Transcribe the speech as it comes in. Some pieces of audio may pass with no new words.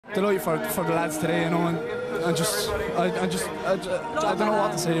delighted for the lads today, you know, and I don't know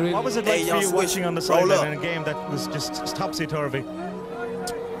what to say really. What was it like for you watching on the sideline in a game that was just topsy-turvy?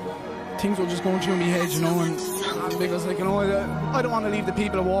 Things were just going through my head, you know, and because, like, you know, I don't want to leave the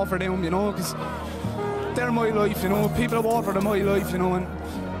people of Waterford down, you know, because they're my life, you know. People of Waterford are my life, you know, and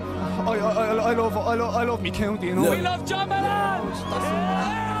I love me county, you know. We love John Milan!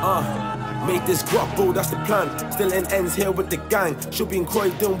 Make this guap, bro, that's the plan. Still in ends here with the gang. Should be in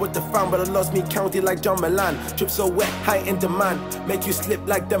Croydon with the fam, but I lost me county like John Milan. Drip so wet, high in demand. Make you slip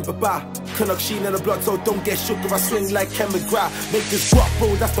like them baba. Canuck sheen in the blood, so don't get shook if I swing like Ken McGrath. Make this guap,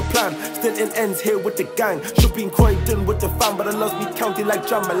 bro, that's the plan. Still in ends here with the gang. Should be in Croydon with the fam, but I lost me county like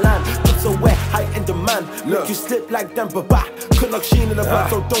John Milan. Drip so wet, high in demand. Make you slip like them baba. Canuck sheen in the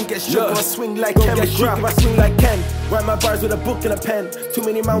blood, so don't get shook if I swing like Ken McGrath. If I swing like Ken. Write my bars with a book and a pen. Too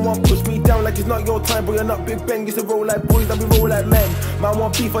many man won't push me down like it's not your time, but you're not Big Ben. Used to roll like boys, now we roll like men. Man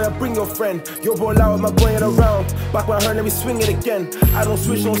want beef, or you bring your friend. Yo, bro, loud with my boy in around. Back when I heard, let me swing it again. I don't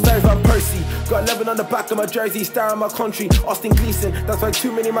switch no styles like Percy. Got 11 on the back of my jersey, star in my country. Austin Gleason, that's why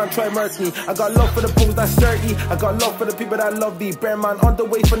too many man try murk me. I got love for the bulls that's sturdy. I got love for the people that love me. Bear man on the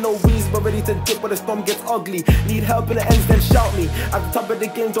way for no reason, but ready to dip when the storm gets ugly. Need help in the ends, then shout me. At the top of the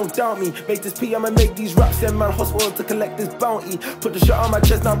game, don't doubt me. Make this P, I'ma make these raps, and man, hospital to collect this bounty. Put the shot on my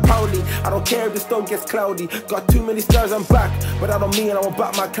chest, now proudly. I don't care if the storm gets cloudy. Got too many stars, I'm back. But I don't mean I won't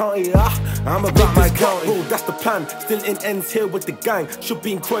back my county. I'm about my county. Bro, that's the plan. Still in ends here with the gang. Should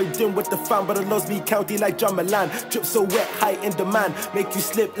be in Croydon with the fam, but I lost me county like John Milan. Drip so wet, high in demand. Make you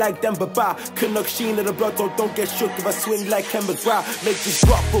slip like them baba. Canuck sheen in the blood, so don't get shook if I swing like Ken McGrath. Make this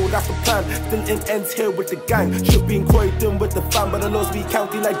drop, bro, that's the plan. Still in ends here with the gang. Should be in Croydon with the fam, but I lost me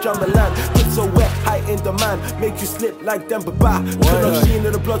county like John Milan. Drip so wet, high in demand. Make you slip like them baba. Canuck sheen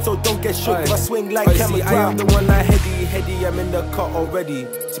in the blood, so don't get shook if I swing like Ken McGrath. I am the one like Heady, I'm in the cut already.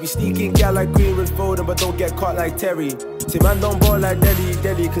 To be sneaking gal like Greenwood Foden, but don't get caught like Terry. See man don't ball like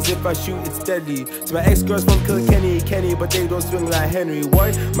Delhi, cause if I shoot it's deadly. To my ex-girls from Kilkenny, but they don't swing like Henry.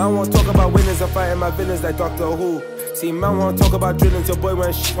 Why? Man won't talk about winners, I'm fighting my villains like Doctor Who. See man won't talk about drillings, your boy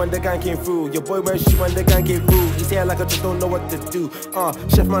went shit when the gang came through. Your boy went shit when the gang came through. He's here like I just don't know what to do.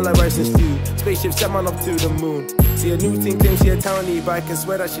 Chef man like rice and stew. Spaceship set man up to the moon. See a new thing claims she a townie, but I can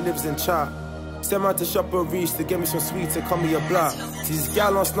swear that she lives in Chart. Send man to shop or reach to get me some sweets and call me a block. See this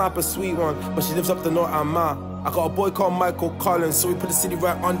gal on Snap a sweet one, but she lives up the north and ma. I got a boy called Michael Collins, so we put the city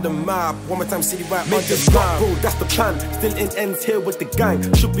right on the map. One more time, city right on the map. Bro, that's the plan. Still in ends here with the gang.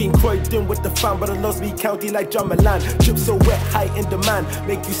 Should be in Croydon with the fam, but I lost me county like John Milan. Drip so wet, high in demand.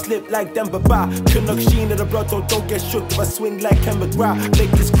 Make you slip like them baba. Canuck sheen in the blood, so don't get shook if I swing like Ken McGrath. Make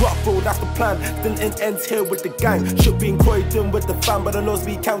this guap, bro, that's the plan. Still in ends here with the gang. Should be in Croydon with the fam, but I lost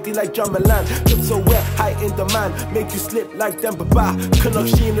me county like John Milan. Drip so wet, high in demand. Make you slip like them baba. Canuck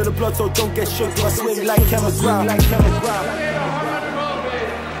sheen in the blood, so don't get shook if I swing like Ken McGrath. Like Ken McGrath.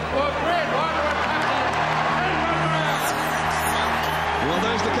 Well,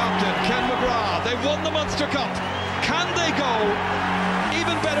 there's the captain, Ken McGrath. They've won the Munster Cup. Can they go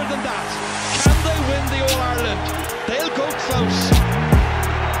even better than that? Can they win the All-Ireland? They'll go close.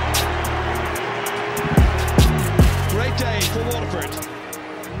 Great day for Waterford.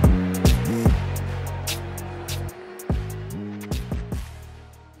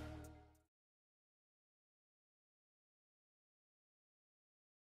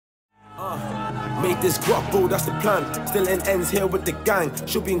 Make this guap, bro, that's the plan. Still in ends here with the gang.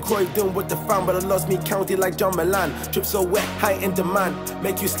 Should be in Croydon with the fam, but I lost me county like John Milan. Drip so wet, high in demand.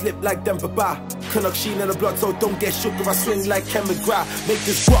 Make you slip like them baba. Canuck sheen in the blood, so don't get shook if I swing like Ken McGrath. Make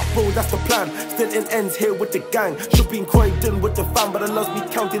this guap, bro, that's the plan. Still in ends here with the gang. Should be in Croydon with the fam, but I lost me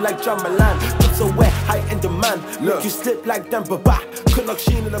county like John Milan. Drip so wet, high in demand. Make you slip like them baba. Canuck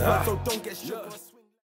sheen in the blood, so don't get shook.